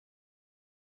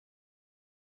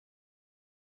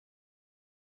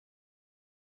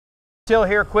Still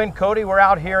here, Quinn Cody. We're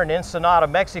out here in Ensenada,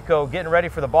 Mexico, getting ready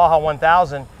for the Baja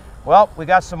 1000. Well, we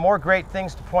got some more great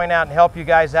things to point out and help you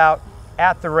guys out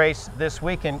at the race this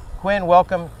weekend. Quinn,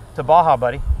 welcome to Baja,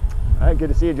 buddy. All right, good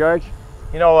to see you, George.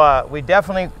 You know, we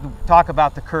definitely talk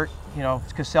about the Kurt,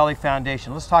 Caselli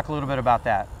Foundation. Let's talk a little bit about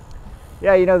that.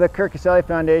 Yeah, you know, the Kurt Caselli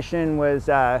Foundation was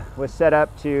set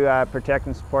up to protect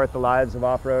and support the lives of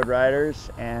off-road riders,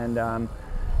 and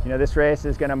you know, this race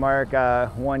is going to mark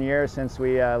 1 year since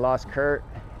we lost Kurt,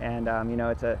 and you know,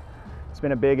 it's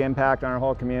been a big impact on our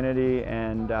whole community,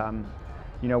 and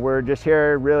you know, we're just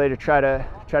here really to try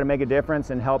to make a difference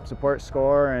and help support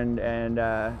SCORE and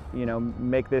you know,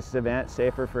 make this event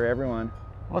safer for everyone.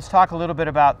 Let's talk a little bit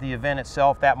about the event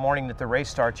itself. That morning that the race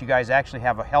starts, you guys actually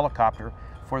have a helicopter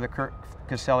for the Kurt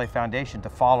Caselli Foundation to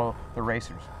follow the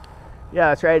racers. Yeah,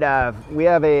 that's right. We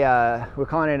have we're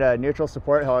calling it a neutral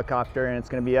support helicopter, and it's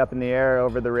going to be up in the air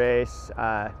over the race.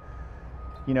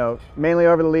 You know, mainly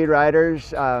over the lead riders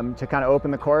to kind of open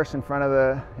the course in front of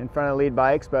the lead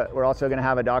bikes. But we're also going to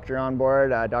have a doctor on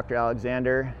board, Dr.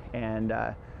 Alexander, and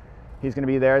he's going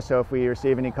to be there. So if we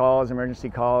receive any calls, emergency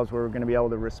calls, we're going to be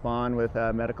able to respond with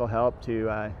medical help to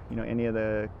you know, any of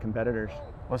the competitors.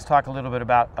 Let's talk a little bit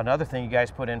about another thing you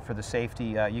guys put in for the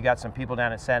safety. You got some people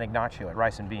down at San Ignacio at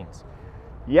Rice and Beans.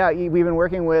 Yeah, we've been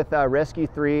working with Rescue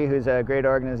 3, who's a great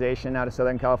organization out of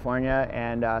Southern California,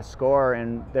 and SCORE,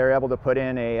 and they're able to put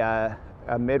in a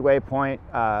midway point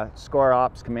SCORE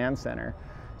Ops Command Center.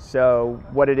 So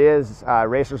what it is,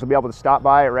 racers will be able to stop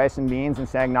by at Rice and Beans in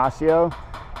San Ignacio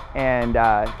and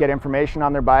get information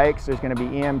on their bikes. There's going to be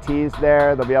EMTs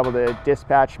there. They'll be able to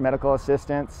dispatch medical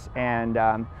assistance, and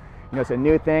you know, it's a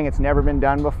new thing. It's never been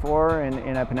done before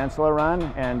in a peninsula run,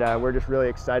 and we're just really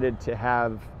excited to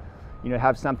have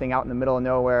something out in the middle of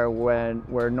nowhere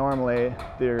where normally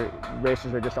the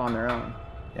racers are just on their own.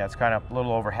 Yeah, it's kind of a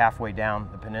little over halfway down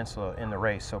the peninsula in the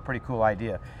race, so pretty cool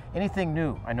idea. Anything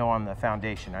new, I know, on the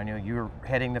foundation? I know you're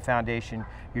heading the foundation.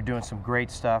 You're doing some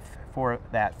great stuff for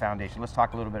that foundation. Let's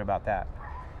talk a little bit about that.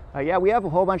 Yeah, we have a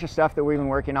whole bunch of stuff that we've been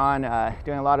working on,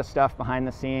 doing a lot of stuff behind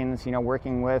the scenes, you know,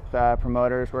 working with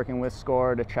promoters, working with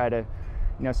SCORE to try to,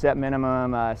 you know, set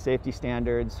minimum safety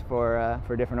standards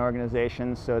for different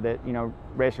organizations, so that, you know,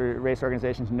 race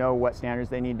organizations know what standards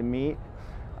they need to meet.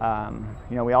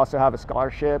 You know, we also have a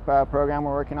scholarship program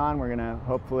we're working on. We're going to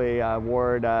hopefully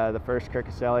award the first Kurt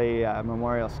Caselli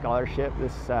Memorial Scholarship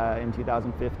in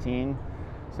 2015.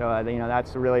 So you know,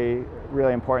 that's a really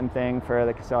important thing for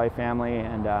the Caselli family,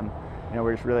 and you know,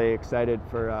 we're just really excited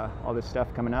for all this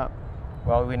stuff coming up.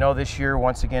 Well, we know this year,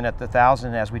 once again at the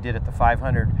 1000, as we did at the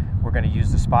 500, we're going to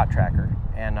use the spot tracker,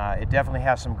 and it definitely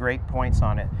has some great points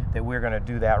on it that we're going to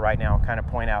do that right now and kind of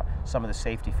point out some of the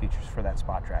safety features for that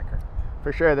spot tracker.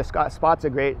 For sure, the Spot's a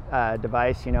great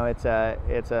device. You know, it's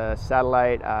a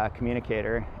satellite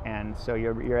communicator, and so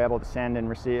you're able to send and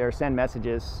receive or send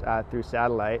messages through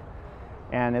satellite.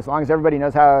 And as long as everybody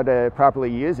knows how to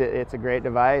properly use it, it's a great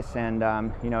device, and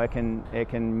you know, it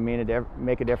can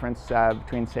make a difference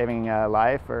between saving a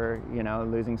life or, you know,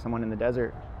 losing someone in the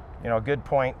desert. You know, a good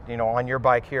point. You know, on your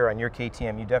bike here, on your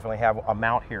KTM, you definitely have a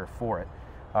mount here for it,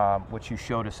 which you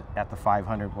showed us at the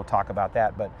 500. We'll talk about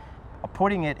that, but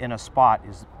putting it in a spot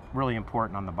is really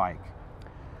important on the bike.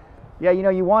 Yeah, you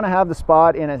know, you want to have the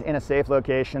spot in a safe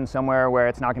location, somewhere where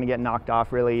it's not going to get knocked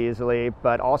off really easily,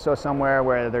 but also somewhere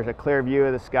where there's a clear view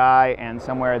of the sky and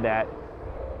somewhere that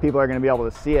people are going to be able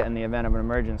to see it in the event of an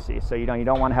emergency. So you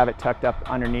don't want to have it tucked up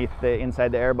underneath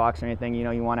inside the airbox or anything. You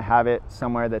know, you want to have it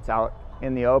somewhere that's out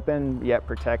in the open yet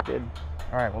protected.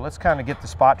 All right, well, let's kind of get the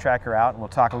spot tracker out, and we'll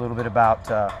talk a little bit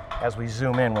about as we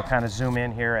zoom in. We'll kind of zoom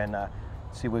in here and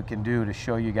see what we can do to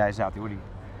show you guys out there.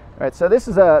 All right, so this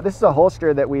is a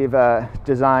holster that we've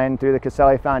designed through the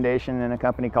Caselli Foundation and a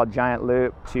company called Giant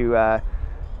Loop to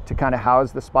kind of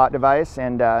house the spot device,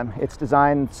 and it's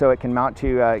designed so it can mount to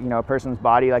you know, a person's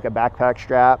body like a backpack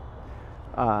strap,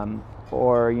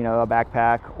 or, you know, a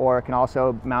backpack, or it can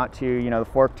also mount to, you know,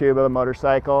 the fork tube of a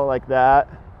motorcycle like that,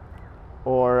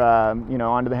 or you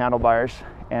know, onto the handlebars.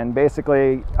 And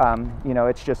basically, you know,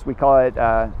 it's just, we call it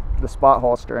the spot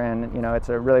holster, and you know, it's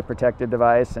a really protected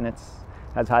device, and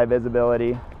has high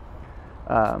visibility.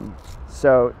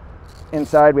 So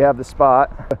inside we have the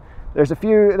spot. There's a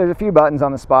few buttons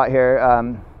on the spot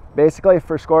here. Basically,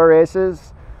 for SCORE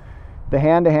races, the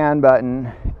hand-to-hand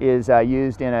button is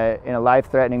used in a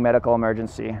life-threatening medical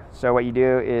emergency. So what you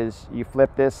do is you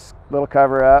flip this little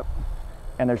cover up,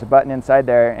 and there's a button inside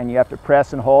there, and you have to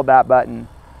press and hold that button,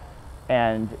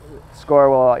 and SCORE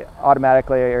will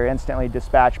automatically or instantly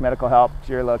dispatch medical help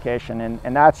to your location,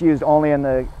 and that's used only in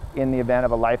the event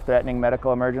of a life-threatening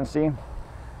medical emergency.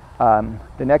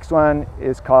 The next one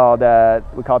is called,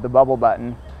 we call it the bubble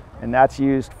button, and that's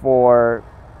used for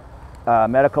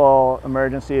medical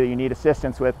emergency that you need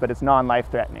assistance with, but it's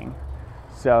non-life threatening.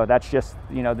 So that's just,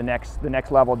 you know, the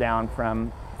next level down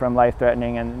from life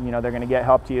threatening, and you know, they're going to get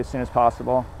help to you as soon as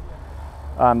possible.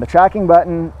 The tracking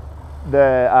button,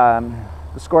 the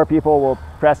SCORE people will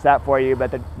press that for you,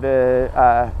 but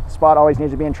the spot always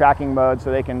needs to be in tracking mode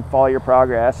so they can follow your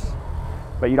progress,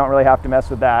 but you don't really have to mess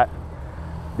with that.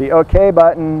 The OK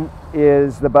button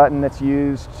is the button that's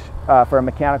used for a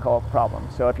mechanical problem.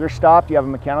 So if you're stopped, you have a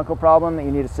mechanical problem that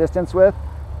you need assistance with,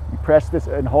 you press this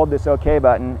and hold this OK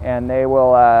button, and they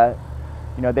will,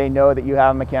 you know, they know that you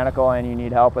have a mechanical and you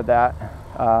need help with that.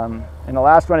 And the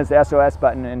last one is the SOS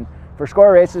button. And for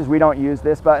SCORE races, we don't use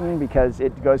this button because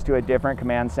it goes to a different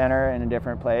command center in a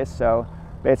different place. So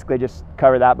basically just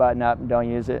cover that button up and don't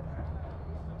use it.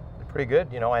 Pretty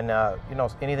good, you know, and you know,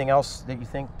 anything else that you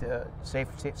think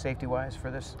safety-wise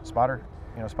for this spotter,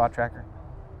 you know, spot tracker?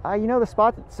 You know, the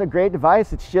Spot's a great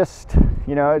device. It's just,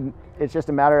 you know, it's just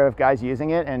a matter of guys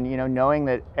using it and, you know, knowing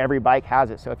that every bike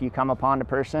has it. So if you come upon a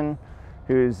person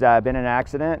who's been in an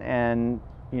accident, and,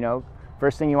 you know,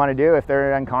 first thing you want to do if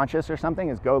they're unconscious or something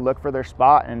is go look for their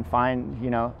spot and find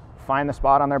the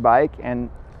spot on their bike and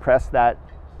press that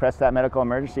medical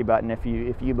emergency button if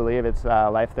you believe it's a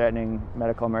life-threatening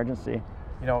medical emergency.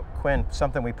 You know, Quinn,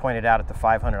 something we pointed out at the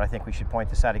 500, I think we should point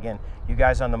this out again. You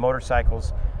guys on the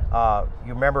motorcycles,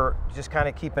 you remember, just kind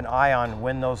of keep an eye on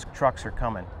when those trucks are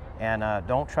coming. And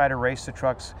don't try to race the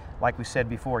trucks like we said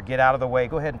before. Get out of the way.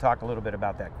 Go ahead and talk a little bit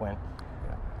about that, Quinn.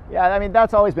 Yeah, I mean,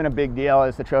 that's always been a big deal,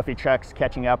 is the trophy trucks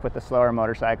catching up with the slower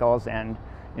motorcycles. And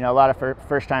you know, a lot of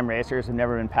first-time racers have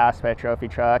never been passed by a trophy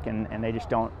truck, and they just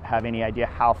don't have any idea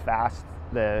how fast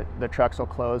the trucks will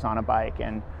close on a bike.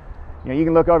 And you know, you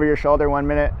can look over your shoulder 1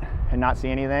 minute and not see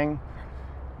anything.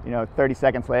 You know, 30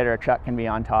 seconds later, a truck can be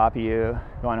on top of you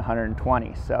going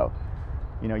 120. So,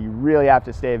 you know, you really have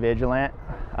to stay vigilant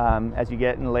as you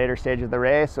get in the later stages of the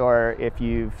race, or if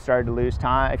you've started to lose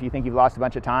time, if you think you've lost a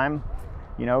bunch of time,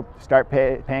 you know, start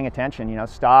paying attention. You know,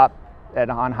 stop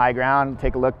on high ground,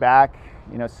 take a look back.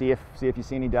 You know, see if you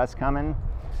see any dust coming.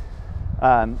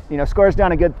 You know, SCORE's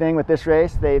done a good thing with this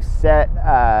race. They've set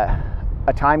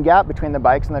a time gap between the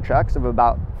bikes and the trucks of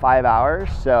about 5 hours.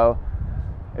 So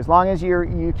as long as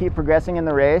you keep progressing in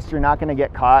the race, you're not going to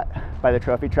get caught by the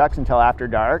trophy trucks until after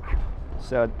dark.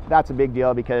 So that's a big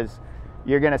deal, because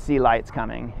you're going to see lights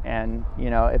coming. And you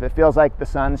know, if it feels like the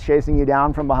sun's chasing you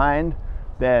down from behind,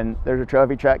 then there's a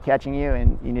trophy truck catching you,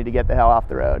 and you need to get the hell off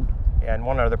the road. And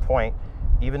one other point,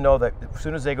 even though that as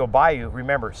soon as they go by you,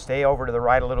 remember, stay over to the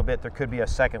right a little bit. There could be a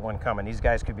second one coming. These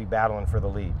guys could be battling for the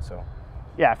lead. So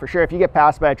yeah, for sure. If you get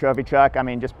passed by a trophy truck, I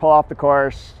mean, just pull off the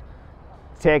course,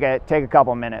 take a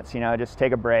couple minutes, you know, just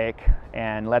take a break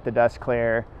and let the dust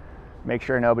clear. Make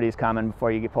sure nobody's coming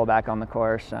before you get pulled back on the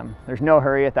course. There's no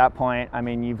hurry at that point. I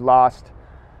mean, you've lost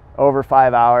over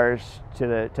 5 hours to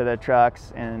the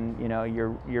trucks, and you know,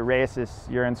 your race is,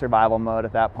 you're in survival mode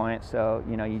at that point. So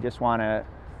you know, you just want to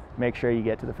make sure you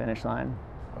get to the finish line.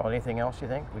 Well, anything else you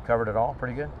think? We covered it all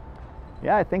pretty good?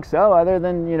 Yeah, I think so. Other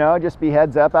than, you know, just be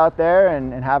heads up out there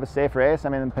and have a safe race. I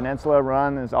mean, the Peninsula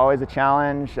run is always a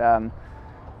challenge.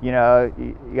 You know,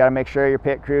 you got to make sure your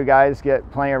pit crew guys get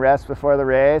plenty of rest before the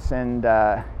race, and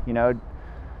you know,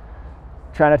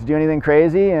 try not to do anything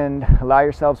crazy, and allow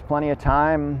yourselves plenty of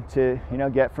time to, you know,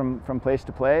 get from place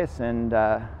to place, and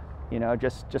you know,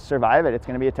 just survive it. It's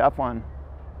going to be a tough one.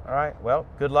 All right, well,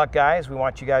 good luck, guys. We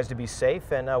want you guys to be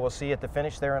safe, and we'll see you at the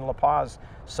finish there in La Paz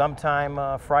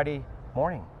sometime Friday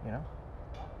morning, you know.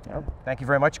 Yep. Thank you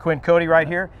very much. Quinn Cody right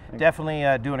here. Definitely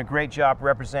doing a great job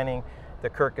representing the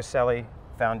Kurt Caselli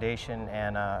Foundation,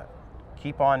 and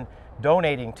keep on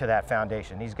donating to that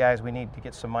foundation. These guys, we need to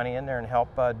get some money in there and help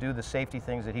do the safety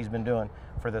things that he's been doing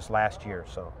for this last year.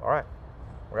 So, all right,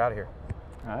 we're out of here.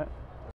 All right.